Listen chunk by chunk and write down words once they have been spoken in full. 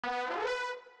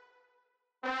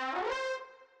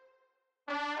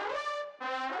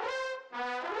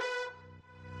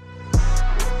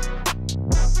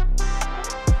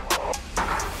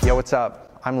what's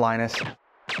up? I'm Linus.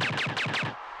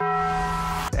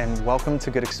 And welcome to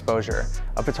Good Exposure,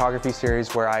 a photography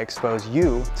series where I expose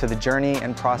you to the journey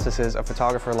and processes a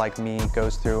photographer like me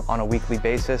goes through on a weekly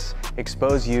basis,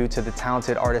 expose you to the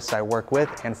talented artists I work with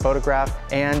and photograph,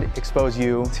 and expose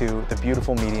you to the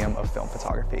beautiful medium of film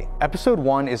photography. Episode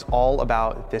 1 is all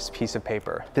about this piece of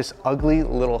paper, this ugly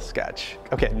little sketch.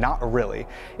 Okay, not really.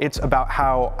 It's about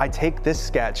how I take this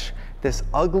sketch, this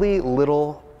ugly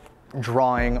little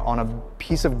drawing on a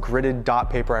piece of gridded dot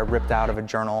paper I ripped out of a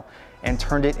journal, and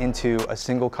turned it into a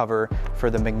single cover for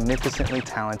the magnificently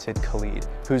talented Khalid,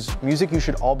 whose music you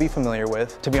should all be familiar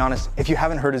with. To be honest, if you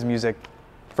haven't heard his music,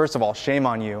 first of all, shame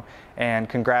on you, and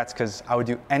congrats, because I would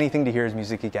do anything to hear his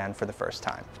music again for the first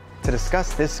time. To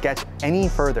discuss this sketch any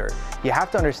further, you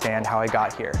have to understand how I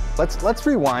got here. Let's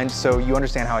rewind so you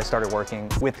understand how I started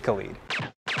working with Khalid.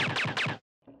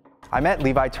 I met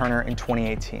Levi Turner in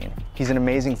 2018. He's an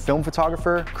amazing film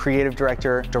photographer, creative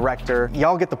director.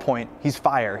 Y'all get the point. He's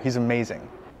fire, he's amazing.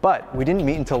 But we didn't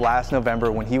meet until last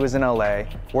November when he was in LA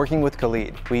working with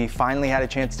Khalid. We finally had a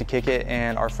chance to kick it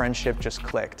and our friendship just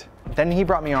clicked. Then he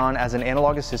brought me on as an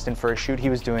analog assistant for a shoot he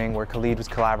was doing where Khalid was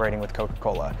collaborating with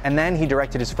Coca-Cola. And then he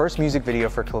directed his first music video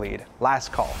for Khalid,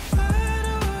 Last Call.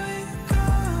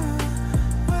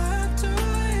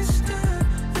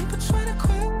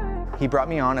 He brought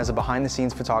me on as a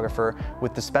behind-the-scenes photographer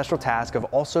with the special task of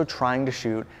also trying to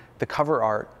shoot the cover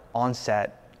art on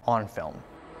set, on film.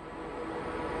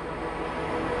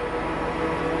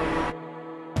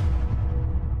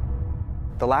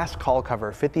 The Last Call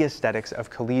cover fit the aesthetics of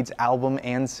Khalid's album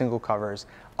and single covers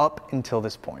up until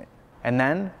this point. And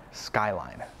then,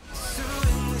 Skyline.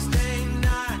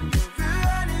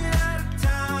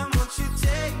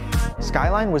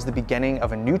 Skyline was the beginning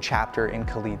of a new chapter in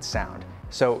Khalid's sound.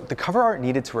 So the cover art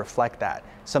needed to reflect that,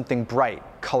 something bright,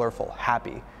 colorful,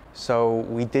 happy. So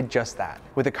we did just that,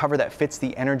 with a cover that fits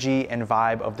the energy and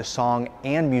vibe of the song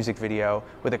and music video,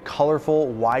 with a colorful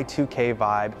Y2K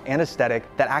vibe and aesthetic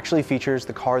that actually features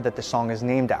the car that the song is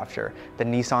named after, the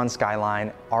Nissan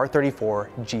Skyline R34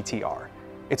 GTR.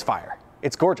 It's fire.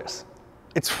 It's gorgeous.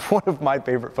 It's one of my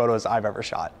favorite photos I've ever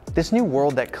shot. This new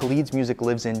world that Khalid's music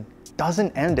lives in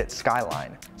doesn't end at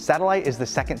Skyline. Satellite is the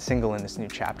second single in this new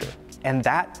chapter. And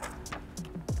that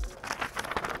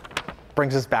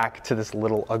brings us back to this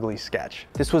little ugly sketch.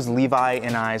 This was Levi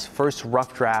and I's first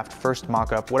rough draft, first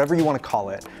mock-up, whatever you want to call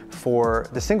it, for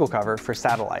the single cover for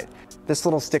Satellite. This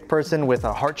little stick person with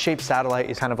a heart-shaped satellite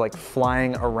is kind of like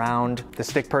flying around the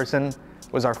stick person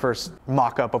was our first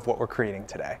mock-up of what we're creating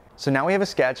today. So now we have a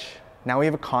sketch. Now we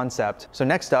have a concept. So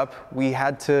next up, we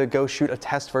had to go shoot a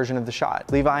test version of the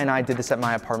shot. Levi and I did this at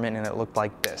my apartment and it looked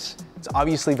like this. It's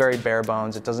obviously very bare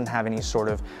bones. It doesn't have any sort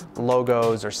of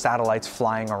logos or satellites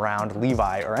flying around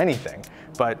Levi or anything,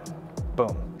 but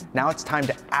boom. Now it's time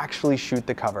to actually shoot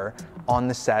the cover on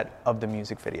the set of the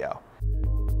music video.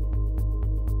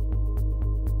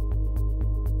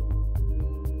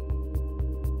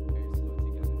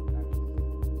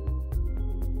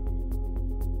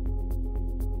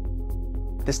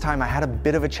 This time I had a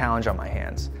bit of a challenge on my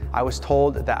hands. I was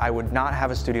told that I would not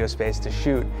have a studio space to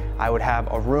shoot. I would have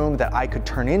a room that I could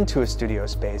turn into a studio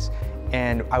space,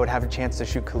 and I would have a chance to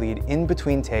shoot Khalid in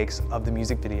between takes of the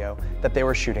music video that they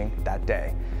were shooting that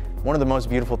day. One of the most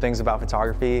beautiful things about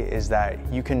photography is that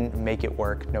you can make it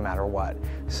work no matter what.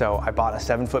 So I bought a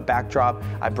 7-foot backdrop,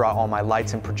 I brought all my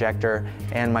lights and projector,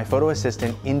 and my photo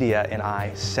assistant, India, and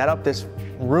I set up this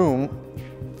room,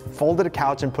 folded a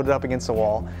couch and put it up against the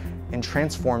wall, and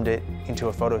transformed it into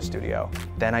a photo studio.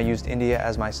 Then I used India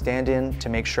as my stand-in to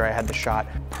make sure I had the shot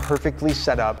perfectly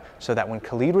set up so that when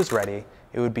Khalid was ready,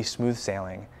 it would be smooth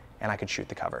sailing and I could shoot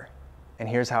the cover. And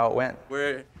here's how it went.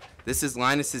 This is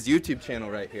Linus's YouTube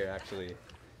channel right here, actually.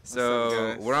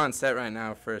 So we're on set right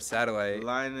now for Satellite.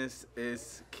 Linus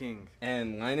is king.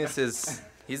 And Linus is,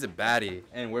 he's a baddie.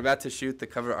 And we're about to shoot the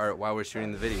cover art while we're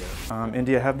shooting the video.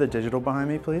 India, have the digital behind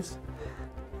me, please.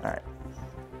 All right.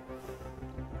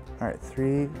 All right,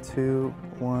 3, 2,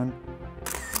 1.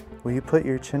 Will you put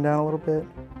your chin down a little bit?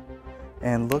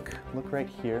 And look right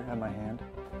here at my hand.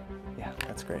 Yeah,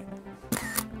 that's great.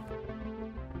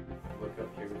 Look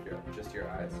up here with just your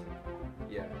eyes.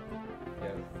 Yeah.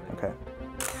 Okay.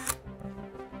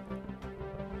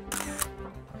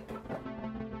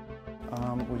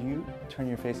 Would you turn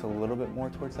your face a little bit more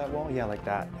towards that wall? Yeah, like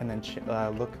that. And then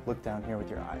look down here with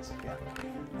your eyes. Yeah,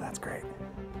 that's great.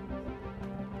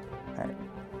 All right.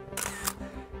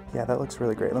 Yeah, that looks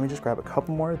really great. Let me just grab a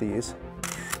couple more of these.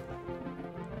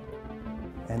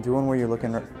 And do one where you're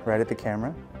looking right at the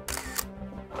camera.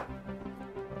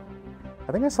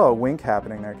 I think I saw a wink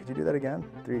happening there. Could you do that again?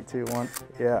 3, 2, 1.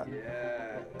 Yeah.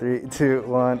 3, 2,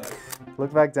 1.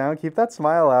 Look back down, keep that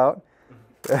smile out.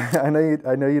 I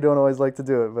know you don't always like to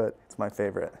do it, but it's my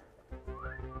favorite.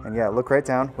 And yeah, look right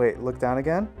down. Wait, look down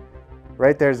again.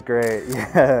 Right there's great.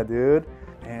 Yeah, dude.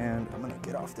 And I'm gonna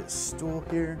get off this stool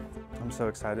here. I'm so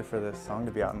excited for this song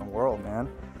to be out in the world, man.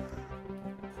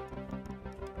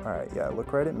 All right, yeah,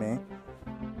 look right at me.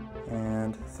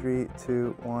 And 3,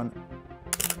 2, 1.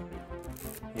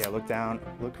 Yeah, look down,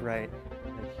 look right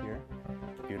here.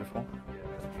 Beautiful.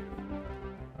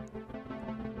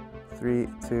 3,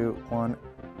 2, 1.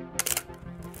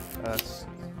 I'm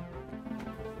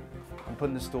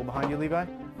putting the stool behind you, Levi.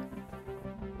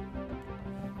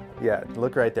 Yeah,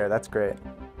 look right there, that's great.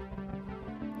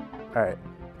 All right,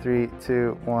 3,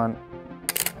 2, 1.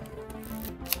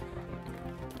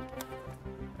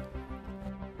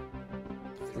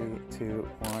 Three, two,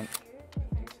 one.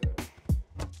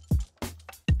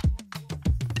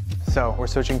 So we're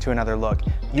switching to another look.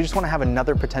 You just want to have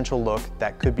another potential look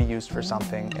that could be used for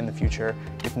something in the future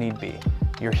if need be.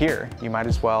 You're here, you might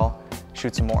as well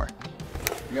shoot some more.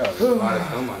 You got a lot of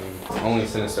film on you. Only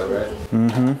CineStill, right?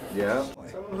 Mm-hmm. Yeah.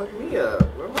 Someone hook me up.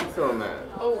 Where my film at?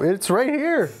 Oh, it's right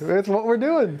here. It's what we're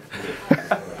doing.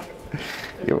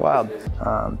 You're wild.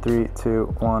 3,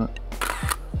 2, 1.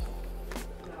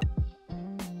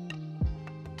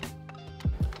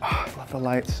 Oh, I love the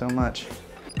light so much.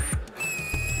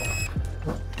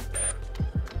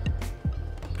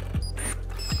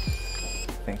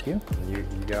 Thank you. You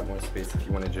got more space if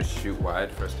you want to just shoot wide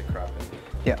for us to crop in.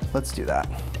 Yeah, let's do that.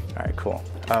 All right, cool.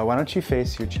 Why don't you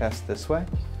face your chest this way?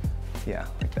 Yeah,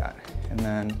 like that. And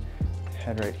then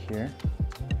head right here.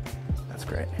 That's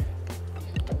great.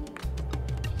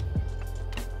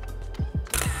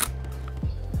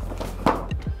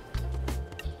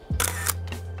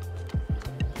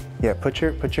 Yeah, put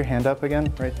your hand up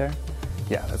again, right there.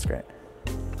 Yeah, that's great.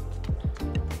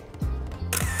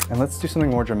 And let's do something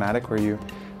more dramatic where you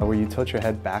tilt your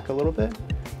head back a little bit.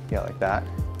 Yeah, like that.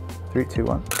 3, 2,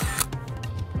 1.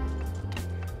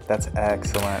 That's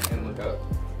excellent. And look up.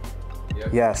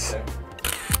 Yep, yes. Right there.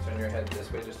 Turn your head this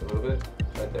way just a little bit.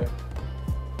 Right there.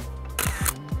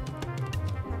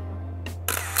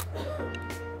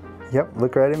 Yep,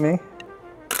 look right at me.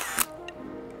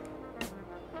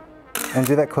 And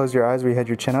do that, close your eyes where you had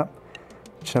your chin up.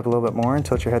 Chin up a little bit more and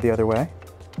tilt your head the other way.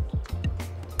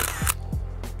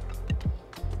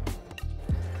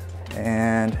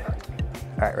 And,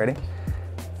 all right, ready?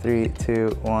 3,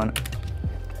 2, 1.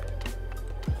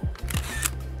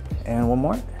 And one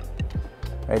more.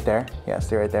 Right there, yeah,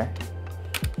 stay right there.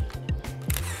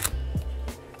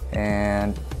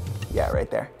 And yeah, right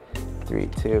there. 3,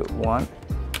 2, 1.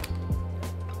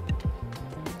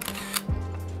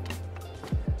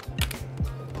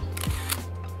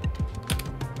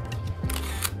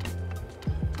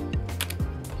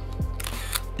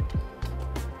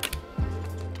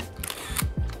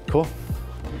 Cool.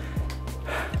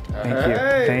 Thank you.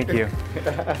 Thank you.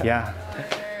 Yeah.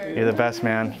 You're the best,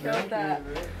 man. Love that.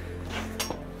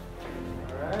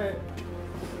 All right.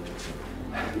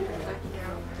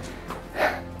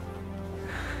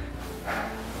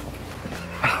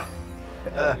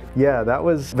 Yeah, that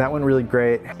went really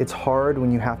great. It's hard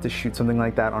when you have to shoot something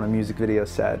like that on a music video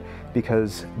set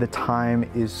because the time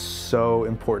is so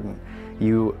important.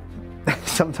 You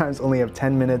sometimes only have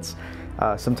 10 minutes.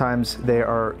 Sometimes they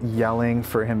are yelling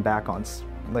for him back on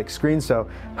screen. So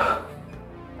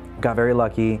got very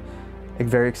lucky.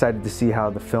 Very excited to see how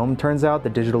the film turns out. The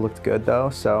digital looked good though,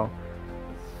 so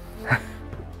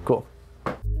cool.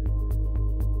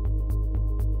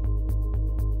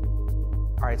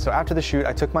 All right, so after the shoot,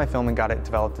 I took my film and got it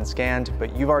developed and scanned,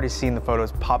 but you've already seen the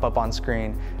photos pop up on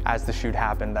screen as the shoot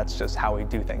happened. That's just how we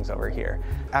do things over here.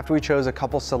 After we chose a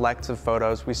couple selects of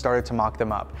photos, we started to mock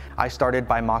them up. I started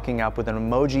by mocking up with an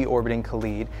emoji orbiting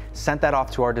Khalid, sent that off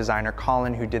to our designer,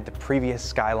 Colin, who did the previous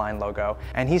Skyline logo,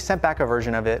 and he sent back a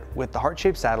version of it with the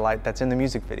heart-shaped satellite that's in the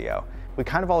music video. We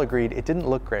kind of all agreed it didn't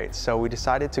look great, so we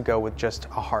decided to go with just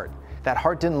a heart. That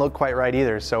heart didn't look quite right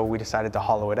either, so we decided to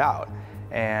hollow it out.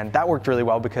 And that worked really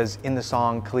well because in the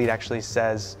song, Khalid actually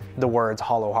says the words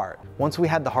hollow heart. Once we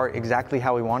had the heart exactly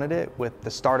how we wanted it, with the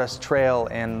stardust trail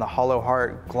and the hollow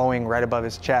heart glowing right above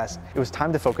his chest, it was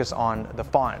time to focus on the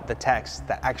font, the text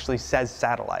that actually says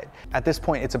satellite. At this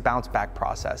point, it's a bounce back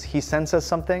process. He sends us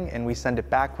something and we send it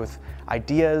back with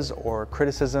ideas or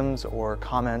criticisms or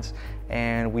comments,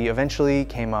 and we eventually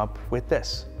came up with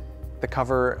this, the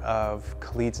cover of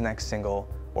Khalid's next single,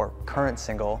 or current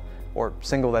single, or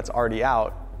single that's already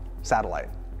out, Satellite.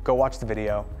 Go watch the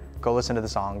video, go listen to the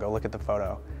song, go look at the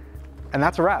photo. And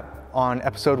that's a wrap on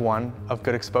episode 1 of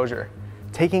Good Exposure.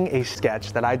 Taking a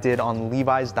sketch that I did on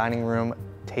Levi's dining room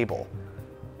table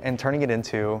and turning it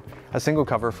into a single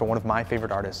cover for one of my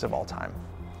favorite artists of all time.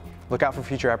 Look out for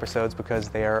future episodes because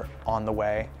they are on the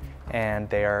way and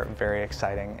they are very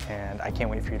exciting and I can't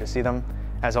wait for you to see them.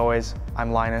 As always,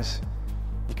 I'm Linus.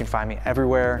 You can find me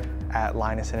everywhere at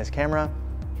Linus and his camera,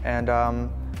 and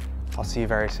I'll see you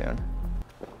very soon.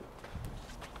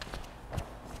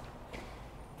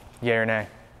 Yay or nay?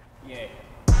 Yeah.